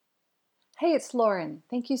Hey, it's Lauren.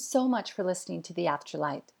 Thank you so much for listening to The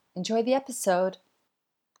Afterlight. Enjoy the episode.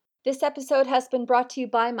 This episode has been brought to you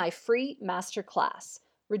by my free masterclass.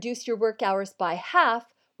 Reduce your work hours by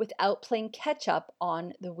half without playing catch up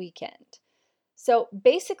on the weekend. So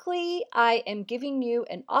basically, I am giving you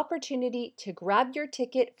an opportunity to grab your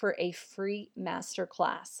ticket for a free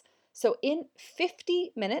masterclass. So in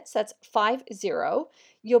 50 minutes, that's 50,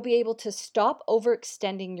 you'll be able to stop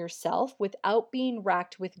overextending yourself without being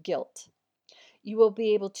racked with guilt. You will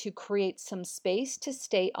be able to create some space to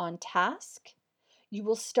stay on task. You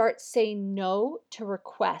will start saying no to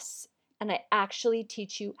requests, and I actually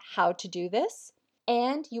teach you how to do this.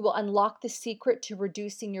 And you will unlock the secret to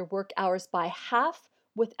reducing your work hours by half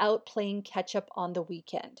without playing catch up on the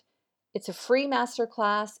weekend. It's a free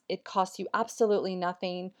masterclass. It costs you absolutely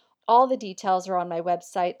nothing. All the details are on my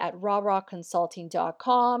website at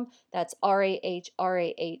rahconsulting.com. That's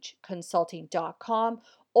RAH consulting.com.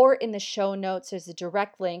 Or in the show notes, there's a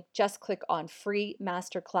direct link. Just click on free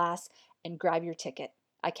masterclass and grab your ticket.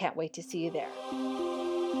 I can't wait to see you there.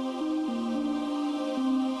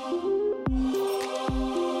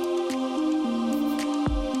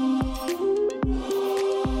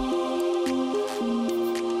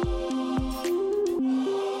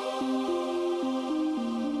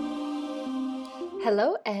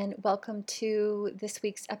 Hello, and welcome to this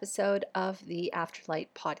week's episode of the Afterlight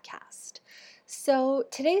podcast. So,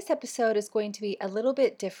 today's episode is going to be a little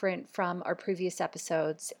bit different from our previous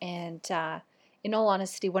episodes. And in all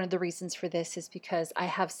honesty, one of the reasons for this is because I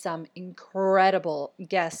have some incredible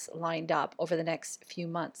guests lined up over the next few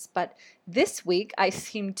months. But this week, I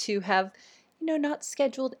seem to have, not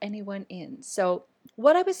scheduled anyone in. So,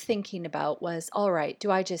 what I was thinking about was, all right,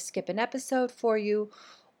 do I just skip an episode for you?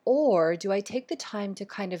 Or do I take the time to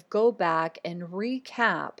kind of go back and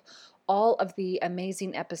recap all of the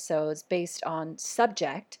amazing episodes based on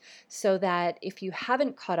subject so that if you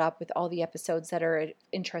haven't caught up with all the episodes that are of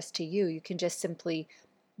interest to you, you can just simply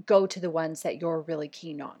go to the ones that you're really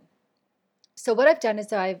keen on? So what I've done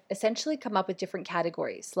is I've essentially come up with different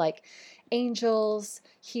categories like angels,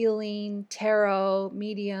 healing, tarot,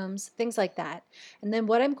 mediums, things like that. And then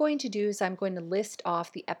what I'm going to do is I'm going to list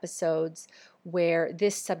off the episodes where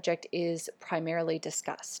this subject is primarily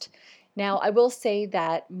discussed. Now, I will say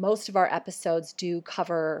that most of our episodes do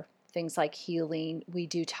cover things like healing. We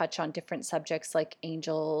do touch on different subjects like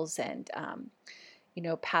angels and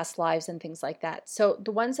past lives and things like that. So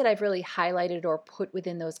the ones that I've really highlighted or put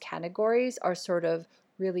within those categories are sort of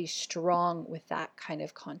really strong with that kind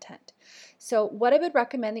of content. So what I would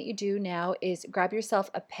recommend that you do now is grab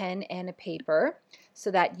yourself a pen and a paper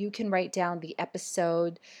so that you can write down the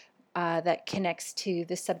episode that connects to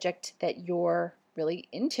the subject that you're really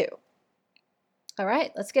into. All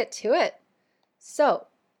right, let's get to it. So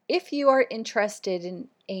if you are interested in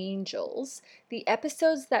angels, the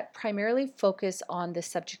episodes that primarily focus on the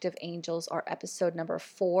subject of angels are episode number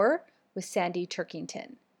 4 with Sandy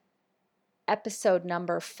Turkington, episode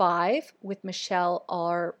number 5 with Michelle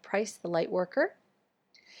R. Price, the Lightworker,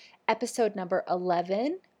 episode number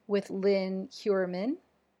 11 with Lynn Huerman,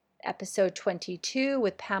 episode 22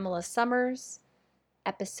 with Pamela Summers,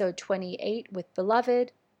 episode 28 with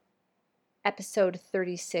Beloved, episode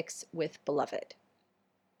 36 with Beloved.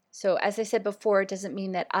 So as I said before, it doesn't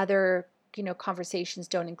mean that other, conversations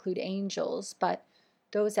don't include angels, but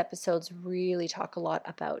those episodes really talk a lot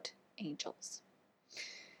about angels.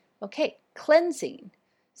 Okay, cleansing.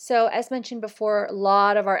 So as mentioned before, a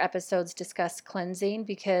lot of our episodes discuss cleansing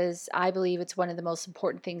because I believe it's one of the most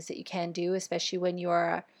important things that you can do, especially when you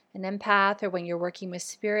are an empath or when you're working with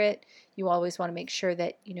spirit. You always want to make sure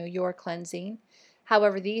that, you're cleansing.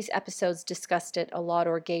 However, these episodes discussed it a lot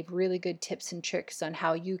or gave really good tips and tricks on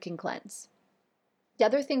how you can cleanse. The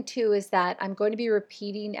other thing too is that I'm going to be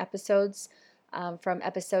repeating episodes from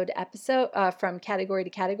episode to episode, from category to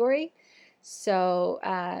category. So,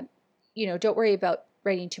 don't worry about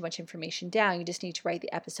writing too much information down. You just need to write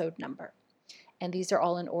the episode number. And these are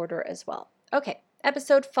all in order as well. Okay,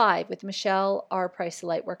 episode 5 with Michelle R. Price, the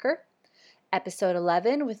Lightworker. Episode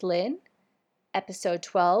 11 with Lynn. Episode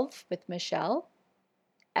 12 with Michelle.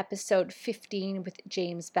 Episode 15 with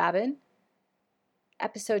James Babin,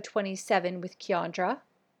 episode 27 with Keandra,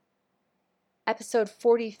 episode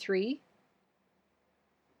 43,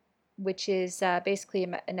 which is basically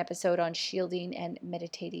an episode on shielding and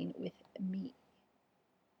meditating with me.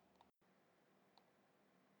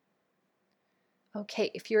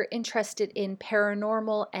 Okay, if you're interested in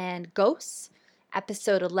paranormal and ghosts,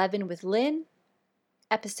 episode 11 with Lynn,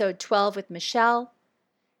 episode 12 with Michelle,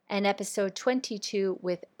 and episode 22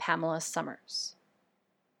 with Pamela Summers.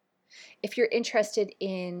 If you're interested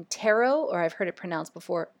in tarot, or I've heard it pronounced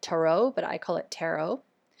before tarot, but I call it tarot,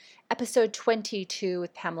 episode 22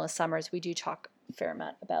 with Pamela Summers, we do talk a fair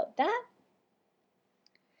amount about that.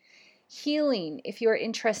 Healing, if you're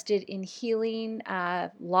interested in healing,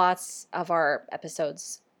 lots of our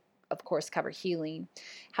episodes, of course, cover healing.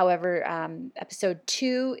 However, episode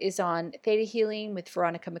 2 is on theta healing with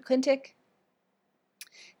Veronica McClintock.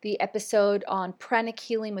 The episode on pranic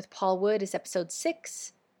healing with Paul Wood is episode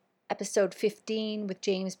 6. Episode 15 with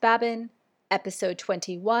James Babin. Episode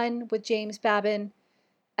 21 with James Babin.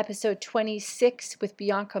 Episode 26 with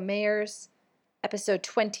Bianca Mayers. Episode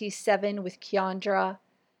 27 with Keandra.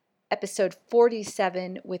 Episode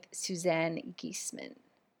 47 with Suzanne Giesemann.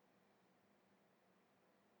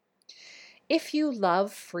 If you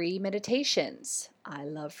love free meditations, I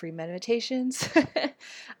love free meditations.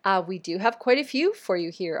 We do have quite a few for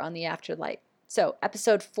you here on the Afterlight. So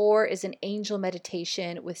episode 4 is an angel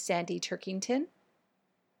meditation with Sandy Turkington.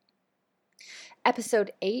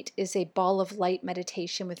 Episode 8 is a ball of light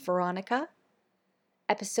meditation with Veronica.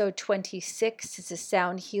 Episode 26 is a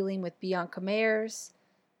sound healing with Bianca Mayers.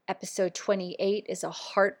 Episode 28 is a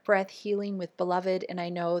heart breath healing with Beloved, and I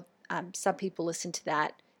know some people listen to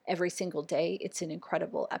that every single day. It's an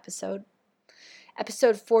incredible episode.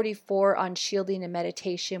 Episode 44 on shielding and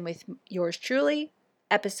meditation with yours truly.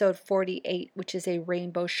 Episode 48, which is a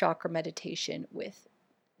rainbow chakra meditation with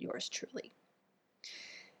yours truly.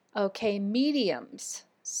 Okay, mediums.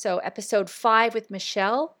 So episode 5 with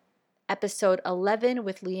Michelle. Episode 11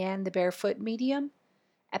 with Leanne, the Barefoot Medium.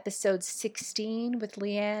 Episode 16 with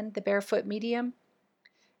Leanne, the Barefoot Medium.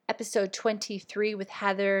 Episode 23 with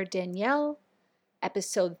Heather Danielle.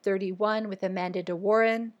 Episode 31 with Amanda de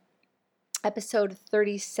Warren. Episode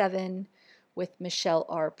 37 with Michelle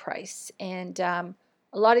R. Price. And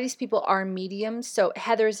a lot of these people are mediums. So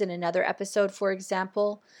Heather's in another episode, for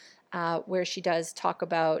example, where she does talk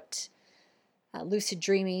about lucid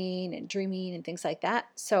dreaming and things like that.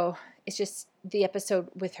 So it's just the episode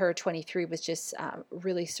with her, 23, was just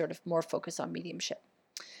really sort of more focused on mediumship.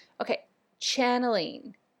 Okay,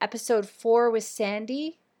 channeling. Episode 4 with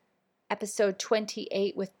Sandy. Episode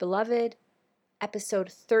 28 with Beloved.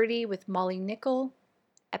 Episode 30 with Molly Nickel.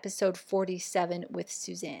 Episode 47 with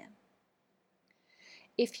Suzanne.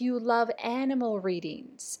 If you love animal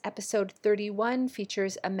readings, episode 31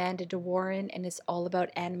 features Amanda de Warren and is all about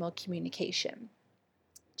animal communication.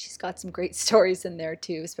 She's got some great stories in there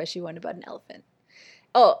too, especially one about an elephant.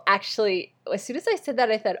 Oh, actually, as soon as I said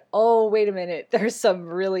that, I thought, oh, wait a minute. There's some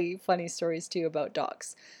really funny stories too about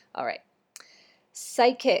dogs. All right.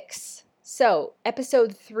 Psychics. So,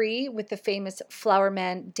 episode 3 with the famous flower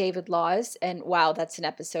man David Laws. And wow, that's an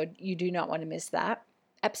episode. You do not want to miss that.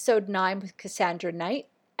 Episode 9 with Cassandra Knight.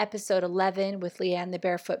 Episode 11 with Leanne, the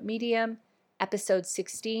Barefoot Medium. Episode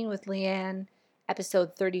 16 with Leanne.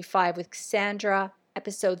 Episode 35 with Cassandra.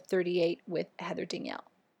 Episode 38 with Heather Danielle.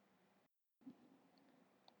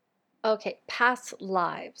 Okay, past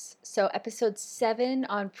lives. So episode 7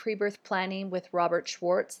 on pre-birth planning with Robert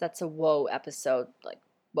Schwartz. That's a whoa episode, like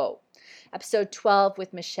whoa. Episode 12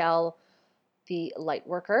 with Michelle, the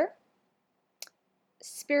Lightworker.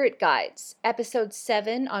 Spirit Guides. Episode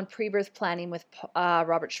 7 on pre-birth planning with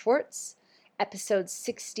Robert Schwartz. Episode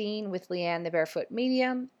 16 with Leanne, the Barefoot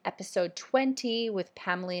Medium. Episode 20 with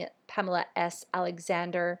Pamela S.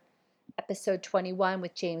 Alexander. Episode 21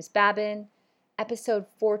 with James Babin. Episode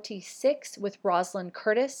 46 with Rosalind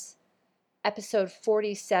Curtis. Episode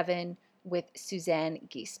 47 with Suzanne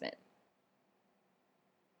Giesemann.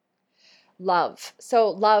 Love. So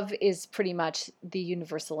love is pretty much the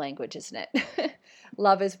universal language, isn't it?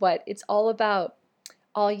 Love is what it's all about.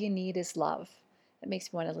 All you need is love. It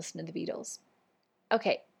makes me want to listen to the Beatles.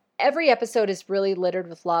 Okay, every episode is really littered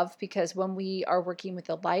with love because when we are working with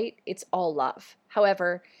the light, it's all love.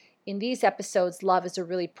 However, in these episodes, love is a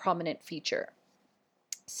really prominent feature.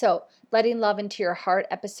 So, letting love into your heart,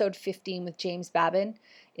 episode 15 with James Babin,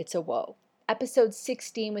 it's a whoa. Episode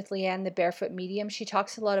 16 with Leanne, the Barefoot Medium, she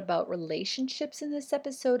talks a lot about relationships in this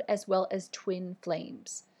episode as well as twin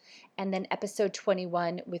flames. And then episode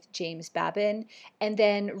 21 with James Babin. And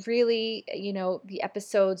then really, the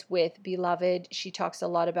episodes with Beloved, she talks a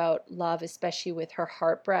lot about love, especially with her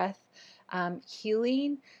heart breath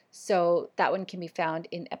healing. So that one can be found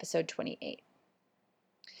in episode 28.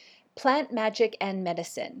 Plant Magic and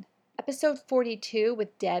Medicine. Episode 42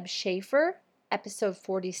 with Deb Schaefer. Episode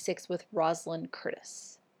 46 with Rosalind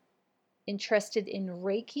Curtis. Interested in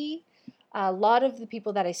Reiki? A lot of the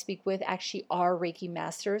people that I speak with actually are Reiki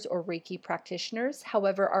masters or Reiki practitioners.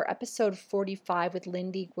 However, our episode 45 with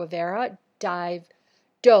Lindy Guevara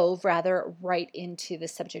dove right into the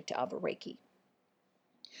subject of Reiki.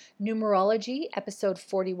 Numerology, episode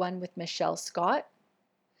 41 with Michelle Scott.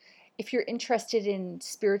 If you're interested in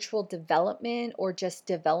spiritual development or just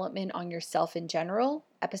development on yourself in general,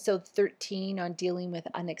 episode 13 on dealing with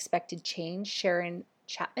unexpected change, Sharon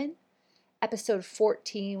Chapman. Episode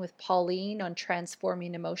 14 with Pauline on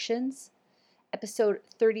transforming emotions. Episode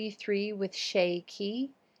 33 with Shay Key.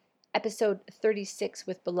 Episode 36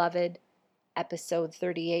 with Beloved. Episode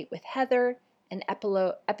 38 with Heather. And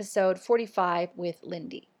episode 45 with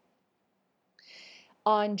Lindy.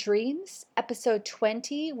 On Dreams, episode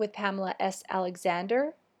 20 with Pamela S.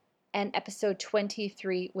 Alexander, and episode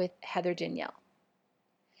 23 with Heather Danielle.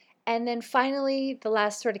 And then finally, the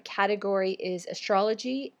last sort of category is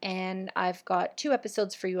astrology, and I've got 2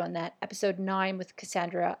 episodes for you on that. Episode 9 with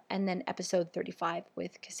Cassandra, and then episode 35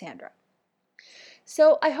 with Cassandra.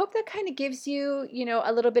 So I hope that kind of gives you,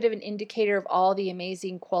 a little bit of an indicator of all the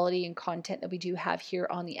amazing quality and content that we do have here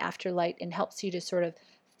on the Afterlight, and helps you to sort of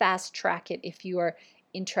fast track it if you are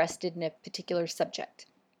interested in a particular subject.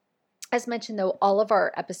 As mentioned, though, all of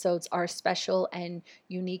our episodes are special and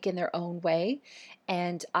unique in their own way,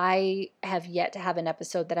 and I have yet to have an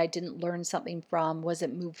episode that I didn't learn something from,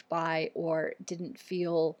 wasn't moved by, or didn't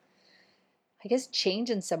feel, change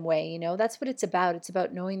in some way. That's what it's about. It's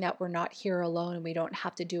about knowing that we're not here alone and we don't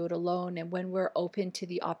have to do it alone. And when we're open to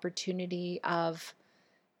the opportunity of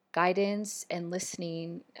guidance and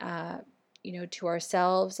listening, to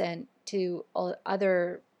ourselves and to all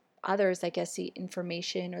others, the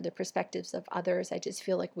information or the perspectives of others, I just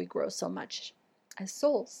feel like we grow so much as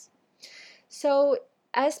souls. So,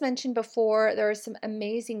 as mentioned before, there are some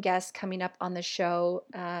amazing guests coming up on the show.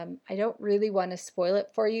 I don't really want to spoil it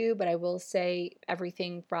for you, but I will say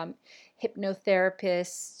everything from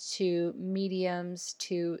hypnotherapists to mediums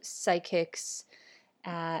to psychics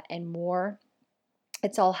and more.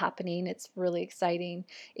 It's all happening. It's really exciting.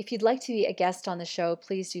 If you'd like to be a guest on the show,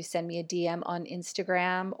 please do send me a DM on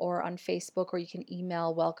Instagram or on Facebook, or you can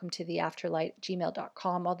email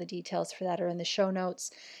welcometotheafterlight@gmail.com. All the details for that are in the show notes.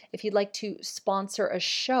 If you'd like to sponsor a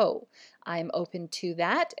show, I'm open to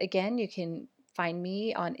that. Again, you can find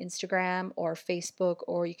me on Instagram or Facebook,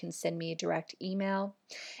 or you can send me a direct email.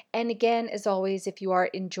 And again, as always, if you are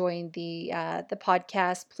enjoying the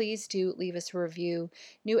podcast, please do leave us a review.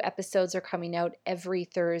 New episodes are coming out every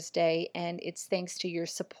Thursday, and it's thanks to your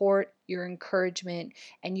support, your encouragement,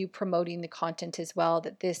 and you promoting the content as well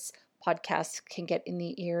that this podcast can get in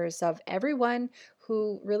the ears of everyone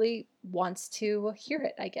who really wants to hear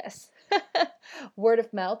it, I guess. Word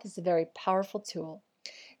of mouth is a very powerful tool.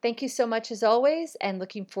 Thank you so much as always, and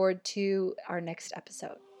looking forward to our next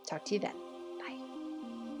episode. Talk to you then. Bye.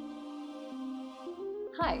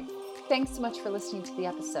 Hi, thanks so much for listening to the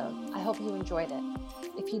episode. I hope you enjoyed it.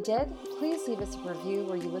 If you did, please leave us a review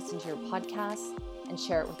where you listen to your podcast and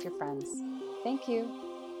share it with your friends. Thank you.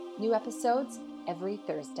 New episodes every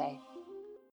Thursday.